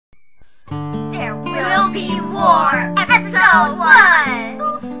Wolfie War, Episode 1.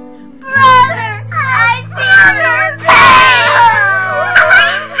 Brother, I feel your pain.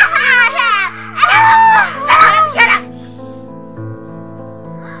 Shut up.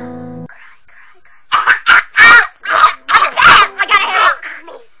 I gotta hear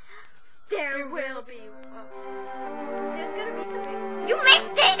it. There will be. There's gonna be something. You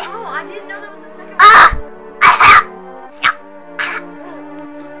missed it. Oh, I didn't know that was the second one.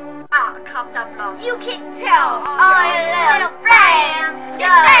 Coughed up nose. You can tell all your little friends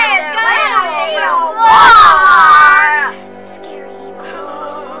there's gonna be a war. Scary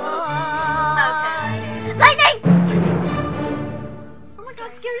war. Okay. Lightning! Oh my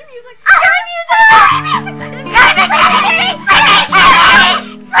god, scary music. Scary music!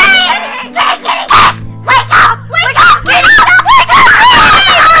 Wake up! Wake up! Get up! Wake up!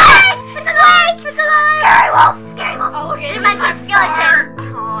 It's alive! It's alive! Scary wolf! Scary wolf! Oh, okay. Demented skeleton!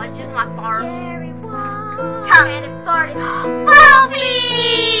 Oh, it's just my farm. Scary wolf! Tongue and it farted.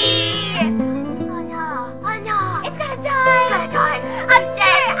 Wolfie! Oh no! Oh no! It's gonna die! It's gonna die! I'm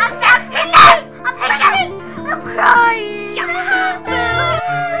scared! I'm scared! It's dead! I'm scared! I'm crying! Shut up!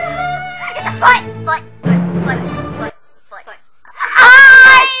 It's a foot! Foot!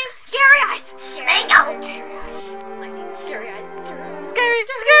 Eyes! Scary eyes! Mango! Scary eyes. Scary!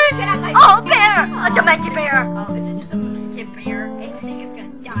 Oh, bear! A demented bear! Oh, is it just a demented bear? I think it's gonna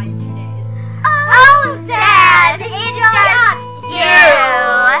die in 2 days. Oh, Zaz! It's just you!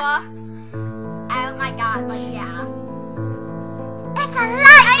 Oh my god, but yeah. It's a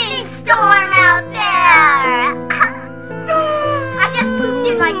lightning storm out there! I just pooped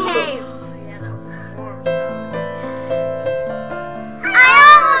in my cave. Oh yeah, that was some horror stuff. I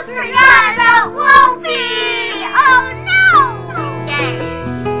almost forgot about Wolfie! Oh no! Dang.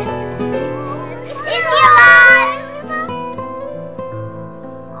 Is he alive?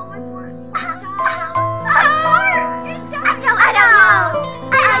 Oh my god.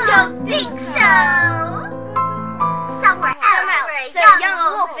 I don't think so. Somewhere else where a young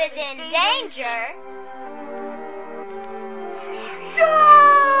wolf is in danger. Oh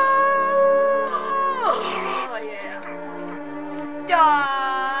yeah. Dog.